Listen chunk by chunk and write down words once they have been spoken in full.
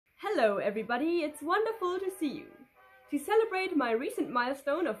Hello everybody, it's wonderful to see you. To celebrate my recent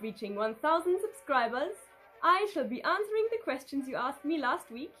milestone of reaching 1000 subscribers, I shall be answering the questions you asked me last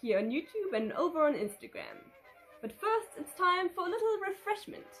week here on YouTube and over on Instagram. But first, it's time for a little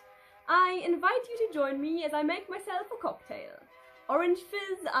refreshment. I invite you to join me as I make myself a cocktail. Orange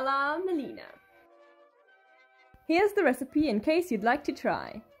fizz a la Melina. Here's the recipe in case you'd like to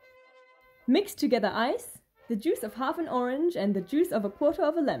try. Mix together ice, the juice of half an orange and the juice of a quarter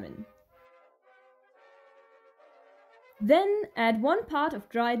of a lemon. Then add 1 part of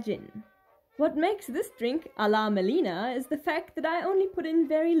dry gin. What makes this drink a la Melina is the fact that I only put in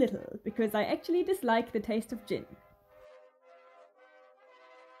very little, because I actually dislike the taste of gin.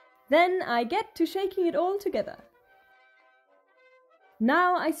 Then I get to shaking it all together.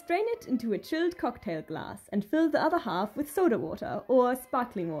 Now I strain it into a chilled cocktail glass and fill the other half with soda water, or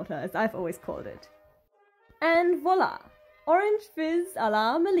sparkling water as I've always called it. And voila! Orange fizz a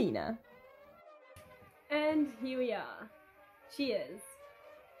la Melina. And here we are. Cheers!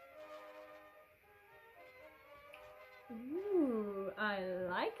 Ooh, I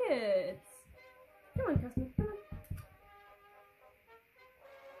like it! Come on, Cosmo, come on.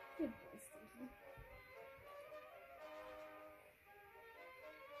 Good boy, Stevie.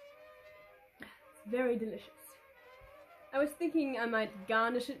 It's very delicious. I was thinking I might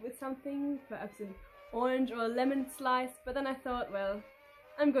garnish it with something, perhaps an orange or a lemon slice, but then I thought, well,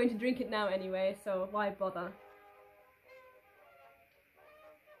 I'm going to drink it now anyway, so why bother?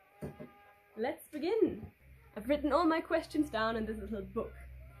 Let's begin! I've written all my questions down in this little book.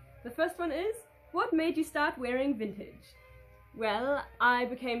 The first one is, what made you start wearing vintage? Well, I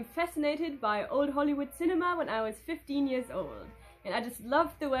became fascinated by old Hollywood cinema when I was 15 years old, and I just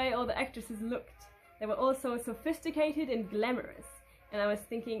loved the way all the actresses looked. They were all so sophisticated and glamorous, and I was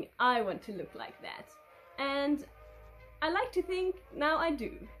thinking, I want to look like that. And I like to think now I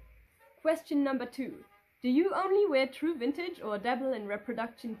do. Question number 2. Do you only wear true vintage or dabble in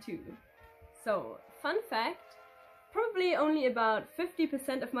reproduction too? So, fun fact, probably only about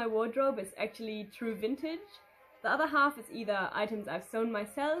 50% of my wardrobe is actually true vintage. The other half is either items I've sewn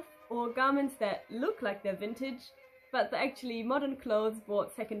myself or garments that look like they're vintage, but they're actually modern clothes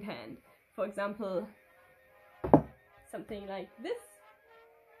bought secondhand. For example, something like this.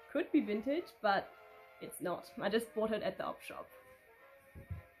 Could be vintage, but it's not. I just bought it at the op shop.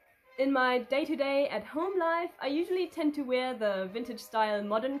 In my day-to-day at-home life, I usually tend to wear the vintage-style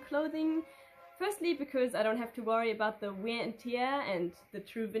modern clothing. Firstly, because I don't have to worry about the wear and tear and the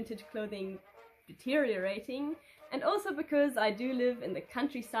true vintage clothing deteriorating, and also because I do live in the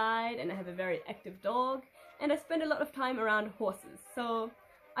countryside and I have a very active dog, and I spend a lot of time around horses, so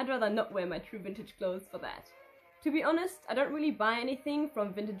I'd rather not wear my true vintage clothes for that. To be honest, I don't really buy anything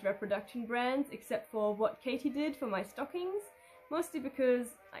from vintage reproduction brands except for what Katie did for my stockings, mostly because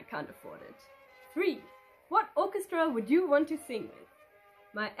I can't afford it. 3. What orchestra would you want to sing with?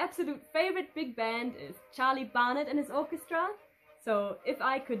 My absolute favorite big band is Charlie Barnet and his orchestra, so if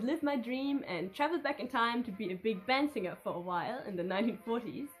I could live my dream and travel back in time to be a big band singer for a while in the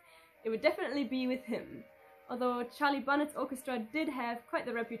 1940s, it would definitely be with him. Although Charlie Barnet's orchestra did have quite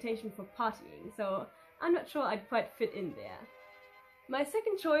the reputation for partying, so I'm not sure I'd quite fit in there. My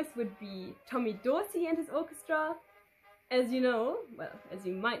second choice would be Tommy Dorsey and his orchestra. As you know, well, as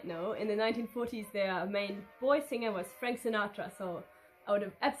you might know, in the 1940s their main boy singer was Frank Sinatra, so I would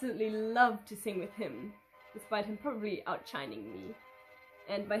have absolutely loved to sing with him, despite him probably outshining me.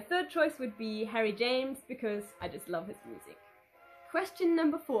 And my third choice would be Harry James, because I just love his music. Question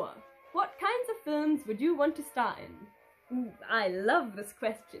number 4. What kinds of films would you want to star in? Ooh, I love this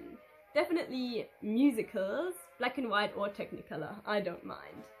question. Definitely musicals, black and white or Technicolor, I don't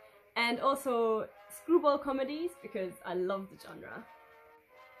mind. And also screwball comedies, because I love the genre.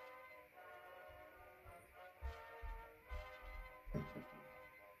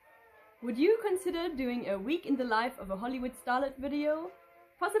 Would you consider doing a week in the life of a Hollywood starlet video?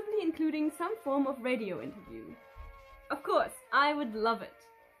 Possibly including some form of radio interview. Of course, I would love it.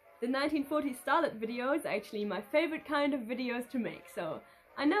 The 1940s starlet video is actually my favorite kind of videos to make, so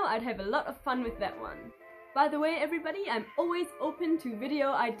I know I'd have a lot of fun with that one. By the way, everybody, I'm always open to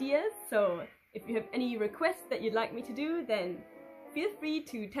video ideas, so if you have any requests that you'd like me to do, then feel free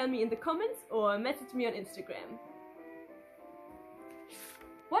to tell me in the comments or message me on Instagram.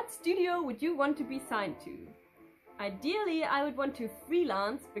 What studio would you want to be signed to? Ideally, I would want to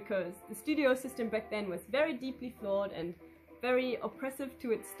freelance because the studio system back then was very deeply flawed and very oppressive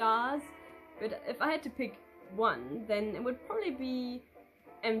to its stars, but if I had to pick one, then it would probably be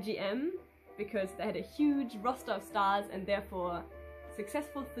MGM, because they had a huge roster of stars and therefore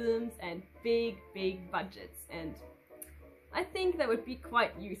successful films and big budgets, and I think that would be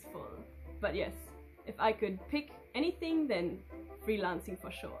quite useful. But yes, if I could pick anything, then freelancing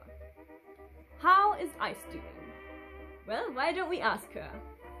for sure. How is Ice doing? Well, why don't we ask her?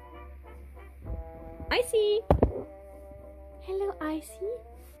 Icy! Hello, Icy,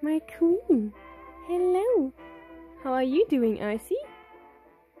 my queen. Hello. How are you doing, Icy?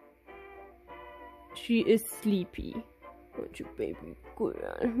 She is sleepy. Aren't you, baby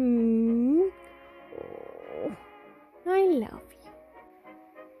girl? Oh, I love you.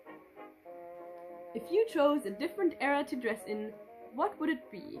 If you chose a different era to dress in, what would it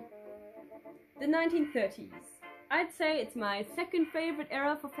be? The 1930s. I'd say it's my second favorite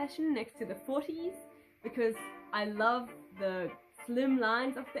era for fashion next to the 40s because I love the slim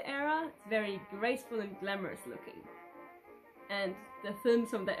lines of the era. It's very graceful and glamorous looking. And the films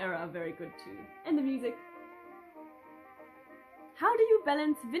from the era are very good too. And the music. How do you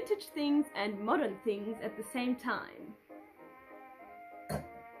balance vintage things and modern things at the same time? To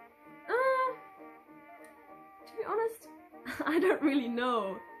be honest, I don't really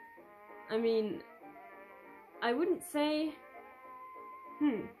know. I mean, I wouldn't say...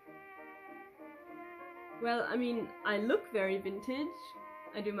 Well, I mean, I look very vintage.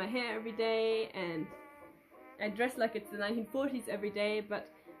 I do my hair every day and I dress like it's the 1940s every day, but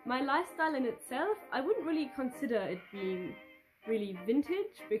my lifestyle in itself, I wouldn't really consider it being really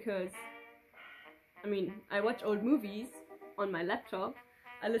vintage because, I mean, I watch old movies on my laptop,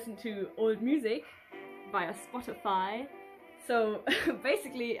 I listen to old music via Spotify, so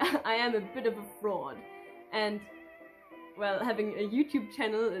basically I am a bit of a fraud. And, well, having a YouTube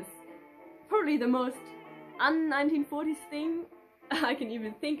channel is probably the most un-1940s thing I can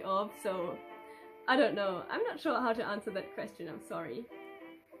even think of, so I don't know. I'm not sure how to answer that question, I'm sorry.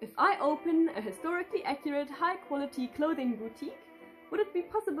 If I open a historically accurate, high-quality clothing boutique, would it be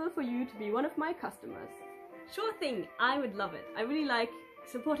possible for you to be one of my customers? Sure thing, I would love it. I really like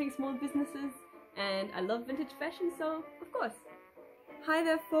supporting small businesses and I love vintage fashion, so of course. Hi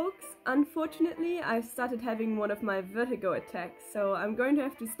there folks, unfortunately I've started having one of my vertigo attacks, so I'm going to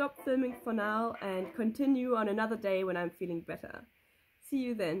have to stop filming for now and continue on another day when I'm feeling better. See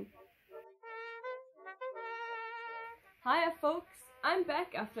you then. Hiya folks, I'm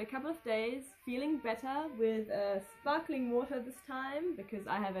back after a couple of days, feeling better with sparkling water this time because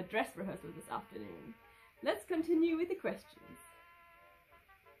I have a dress rehearsal this afternoon. Let's continue with the questions.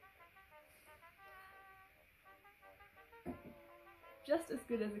 Just as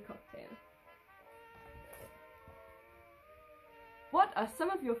good as a cocktail. What are some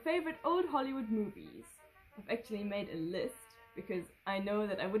of your favorite old Hollywood movies? I've actually made a list because I know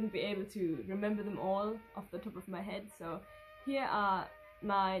that I wouldn't be able to remember them all off the top of my head, so here are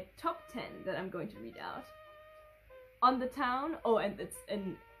my top 10 that I'm going to read out. On the Town, oh, and it's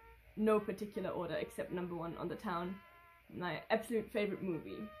in no particular order except number 1, On the Town, my absolute favorite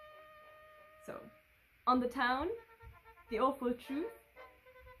movie. So, On the Town, The Awful Truth,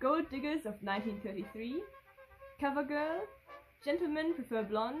 Gold Diggers of 1933, Covergirl, Gentlemen Prefer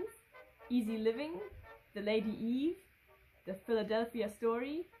Blondes, Easy Living, The Lady Eve, The Philadelphia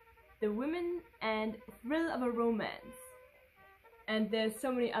Story, The Women, and Thrill of a Romance. And there's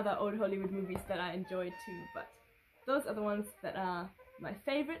so many other old Hollywood movies that I enjoyed too, but those are the ones that are my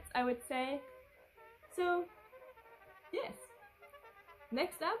favorites, I would say. So, yes.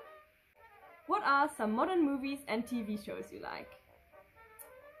 Next up, what are some modern movies and TV shows you like?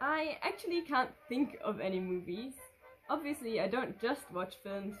 I actually can't think of any movies. Obviously, I don't just watch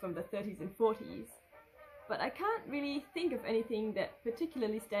films from the 30s and 40s, but I can't really think of anything that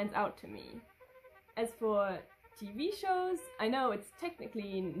particularly stands out to me. As for TV shows, I know it's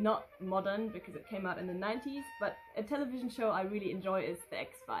technically not modern because it came out in the 90s, but a television show I really enjoy is The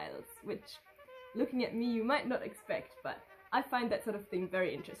X-Files, which, looking at me, you might not expect, but I find that sort of thing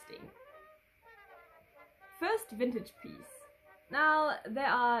very interesting. First vintage piece. Now, there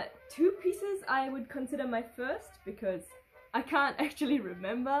are 2 pieces I would consider my first because I can't actually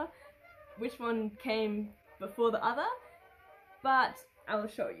remember which one came before the other, but I will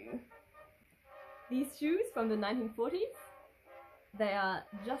show you. These shoes from the 1940s, they are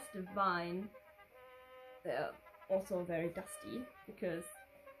just divine. They're also very dusty because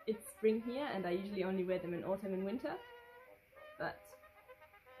it's spring here and I usually only wear them in autumn and winter, but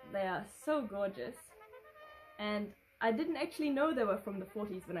they are so gorgeous. And I didn't actually know they were from the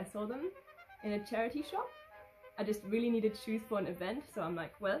 40s when I saw them in a charity shop. I just really needed shoes for an event, so I'm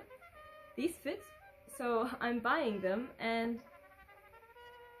like, well, these fit, so I'm buying them, and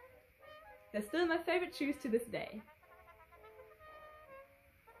they're still my favorite shoes to this day.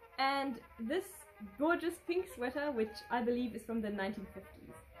 And this gorgeous pink sweater, which I believe is from the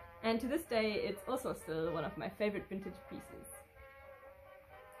 1950s. And to this day, it's also still one of my favorite vintage pieces.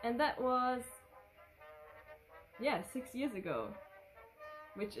 And that was, yeah, 6 years ago,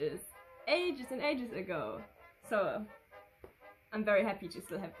 which is ages and ages ago. So I'm very happy to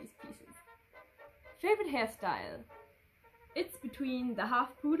still have these pieces. Favorite hairstyle? It's between the half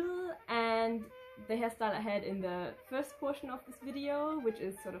poodle and the hairstyle I had in the first portion of this video, which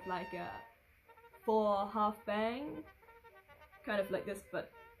is sort of like a 4 half bang, kind of like this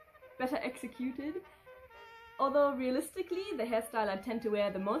but better executed. Although realistically the hairstyle I tend to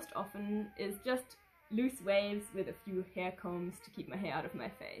wear the most often is just loose waves with a few hair combs to keep my hair out of my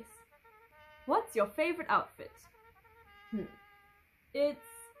face. What's your favorite outfit?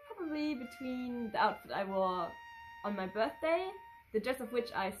 It's probably between the outfit I wore on my birthday, the dress of which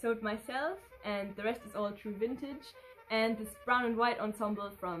I sewed myself, and the rest is all true vintage, and this brown and white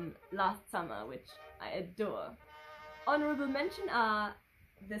ensemble from last summer, which I adore. Honorable mention are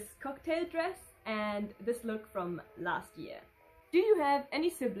this cocktail dress and this look from last year. Do you have any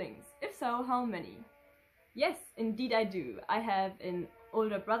siblings? If so, how many? Yes, indeed I do. I have an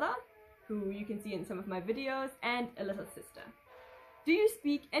older brother, who you can see in some of my videos, and a little sister. Do you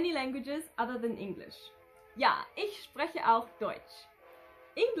speak any languages other than English? Ja, ich spreche auch Deutsch.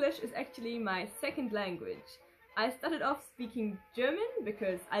 English is actually my second language. I started off speaking German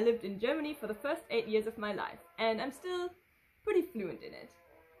because I lived in Germany for the first 8 years of my life, and I'm still pretty fluent in it.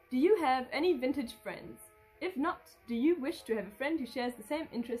 Do you have any vintage friends? If not, do you wish to have a friend who shares the same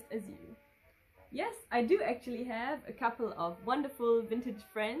interest as you? Yes, I do actually have a couple of wonderful vintage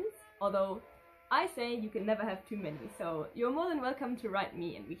friends, although I say you can never have too many, so you're more than welcome to write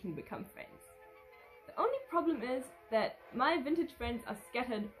me and we can become friends. The only problem is that my vintage friends are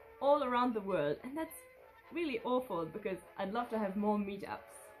scattered all around the world, and that's really awful because I'd love to have more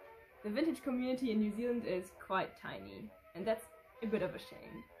meetups. The vintage community in New Zealand is quite tiny, and that's a bit of a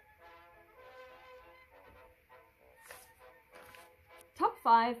shame. Top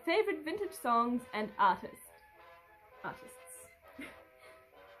 5 favorite vintage songs and artists.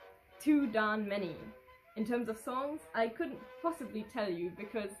 Too darn many. In terms of songs, I couldn't possibly tell you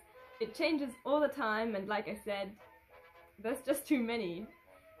because it changes all the time, and like I said, there's just too many.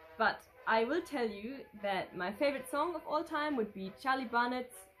 But I will tell you that my favorite song of all time would be Charlie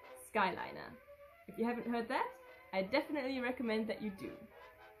Barnett's Skyliner. If you haven't heard that, I definitely recommend that you do.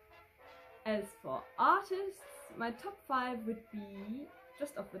 As for artists, my top 5 would be,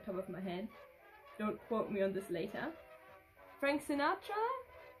 just off the top of my head, don't quote me on this later, Frank Sinatra,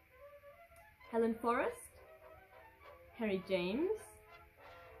 Helen Forrest, Harry James,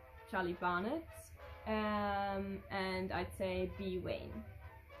 Charlie Barnett, and I'd say B. Wayne.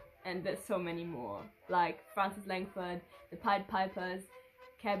 And there's so many more, like Francis Langford, the Pied Pipers,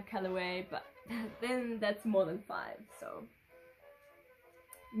 Cab Calloway, but then that's more than 5, so.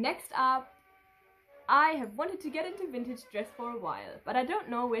 Next up, I have wanted to get into vintage dress for a while, but I don't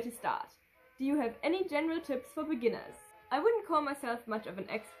know where to start. Do you have any general tips for beginners? I wouldn't call myself much of an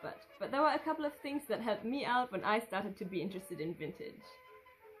expert, but there were a couple of things that helped me out when I started to be interested in vintage.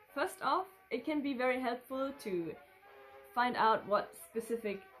 First off, it can be very helpful to find out what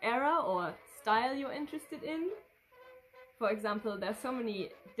specific era or style you're interested in. For example, there are so many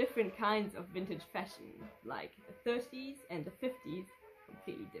different kinds of vintage fashion, like the 30s and the 50s,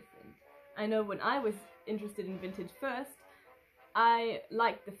 completely different. I know when I was interested in vintage first, I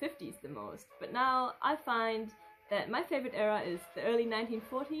liked the 50s the most, but now I find that my favorite era is the early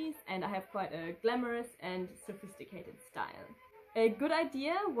 1940s, and I have quite a glamorous and sophisticated style. A good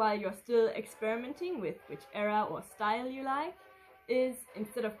idea while you're still experimenting with which era or style you like is,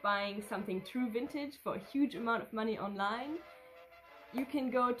 instead of buying something true vintage for a huge amount of money online, you can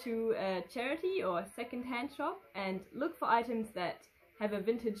go to a charity or a second-hand shop and look for items that have a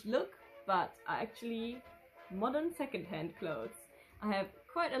vintage look but are actually modern second-hand clothes. I have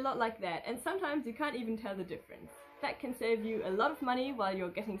quite a lot like that, and sometimes you can't even tell the difference. That can save you a lot of money while you're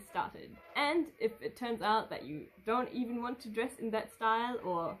getting started. And if it turns out that you don't even want to dress in that style,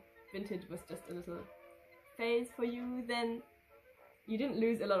 or vintage was just a little phase for you, then you didn't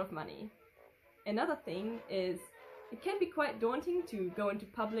lose a lot of money. Another thing is, it can be quite daunting to go into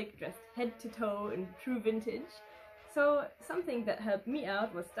public dressed head to toe in true vintage, so something that helped me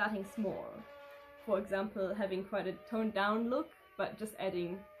out was starting small. For example, having quite a toned down look, but just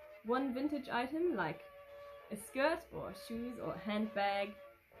adding one vintage item like a skirt or shoes or handbag,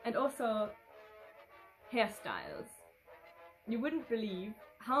 and also hairstyles. You wouldn't believe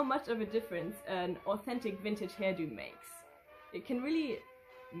how much of a difference an authentic vintage hairdo makes. It can really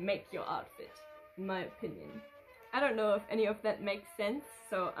make your outfit, in my opinion. I don't know if any of that makes sense,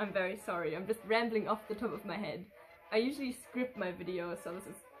 so I'm very sorry, I'm just rambling off the top of my head. I usually script my videos, so this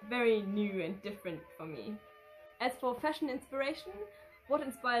is very new and different for me. As for fashion inspiration, what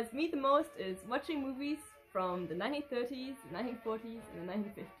inspires me the most is watching movies from the 1930s, the 1940s and the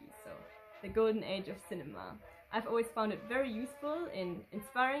 1950s, so the golden age of cinema. I've always found it very useful in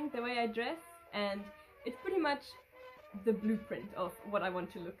inspiring the way I dress, and it's pretty much the blueprint of what I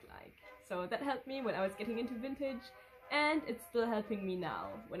want to look like. So that helped me when I was getting into vintage, and it's still helping me now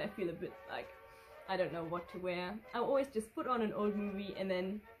when I feel a bit like I don't know what to wear. I'll always just put on an old movie and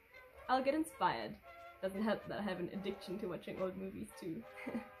then I'll get inspired. Doesn't help that I have an addiction to watching old movies too.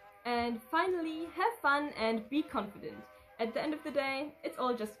 And finally, have fun and be confident. At the end of the day, it's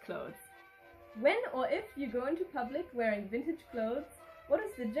all just clothes. When or if you go into public wearing vintage clothes, what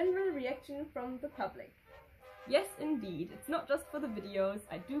is the general reaction from the public? Yes, indeed, it's not just for the videos,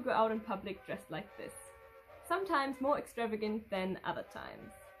 I do go out in public dressed like this. Sometimes more extravagant than other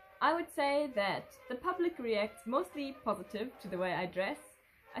times. I would say that the public reacts mostly positive to the way I dress.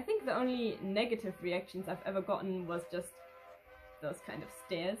 I think the only negative reactions I've ever gotten was just those kind of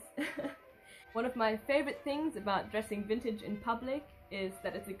stares. One of my favorite things about dressing vintage in public is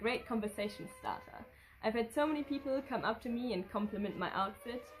that it's a great conversation starter. I've had so many people come up to me and compliment my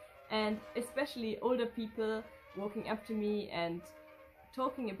outfit, and especially older people walking up to me and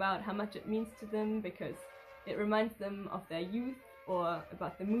talking about how much it means to them because it reminds them of their youth or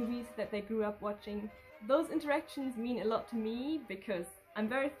about the movies that they grew up watching. Those interactions mean a lot to me because I'm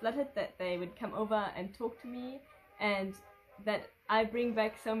very flattered that they would come over and talk to me and that I bring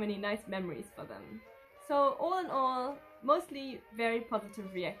back so many nice memories for them. So all in all, mostly very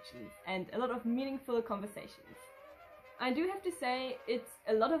positive reactions and a lot of meaningful conversations. I do have to say it's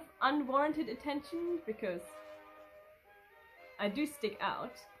a lot of unwarranted attention because I do stick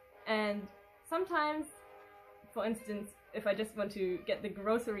out, and sometimes, for instance, if I just want to get the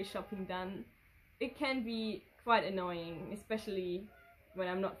grocery shopping done, it can be quite annoying, especially when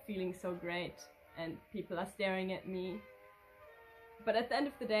I'm not feeling so great and people are staring at me. But at the end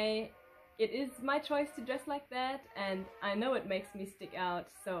of the day, it is my choice to dress like that, and I know it makes me stick out,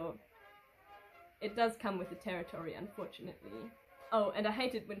 so it does come with the territory, unfortunately. Oh, and I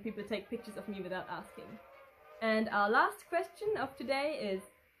hate it when people take pictures of me without asking. And our last question of today is,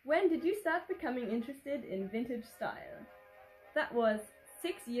 when did you start becoming interested in vintage style? That was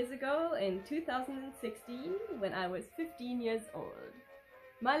 6 years ago in 2016, when I was 15 years old.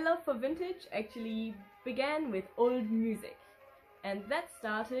 My love for vintage actually began with old music. And that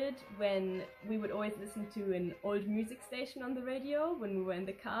started when we would always listen to an old music station on the radio when we were in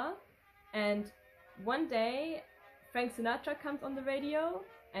the car. And one day, Frank Sinatra comes on the radio,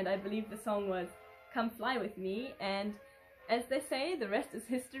 and I believe the song was Come Fly With Me, and as they say, the rest is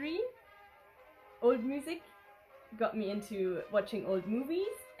history. Old music got me into watching old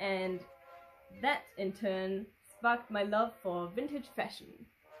movies, and that in turn sparked my love for vintage fashion.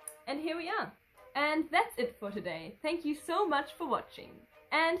 And here we are. And that's it for today. Thank you so much for watching.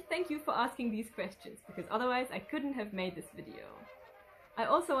 And thank you for asking these questions, because otherwise I couldn't have made this video. I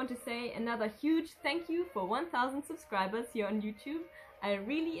also want to say another huge thank you for 1000 subscribers here on YouTube. I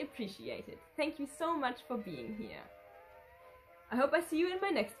really appreciate it. Thank you so much for being here. I hope I see you in my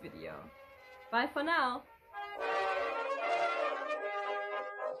next video. Bye for now!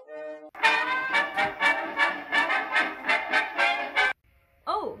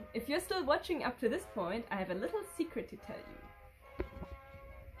 Oh, if you're still watching up to this point, I have a little secret to tell you.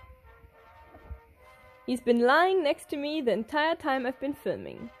 He's been lying next to me the entire time I've been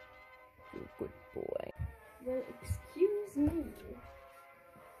filming. You good boy. Well, excuse me.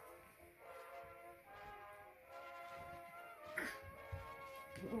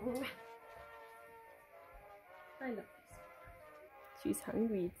 I love you. She's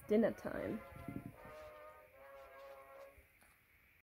hungry, it's dinner time.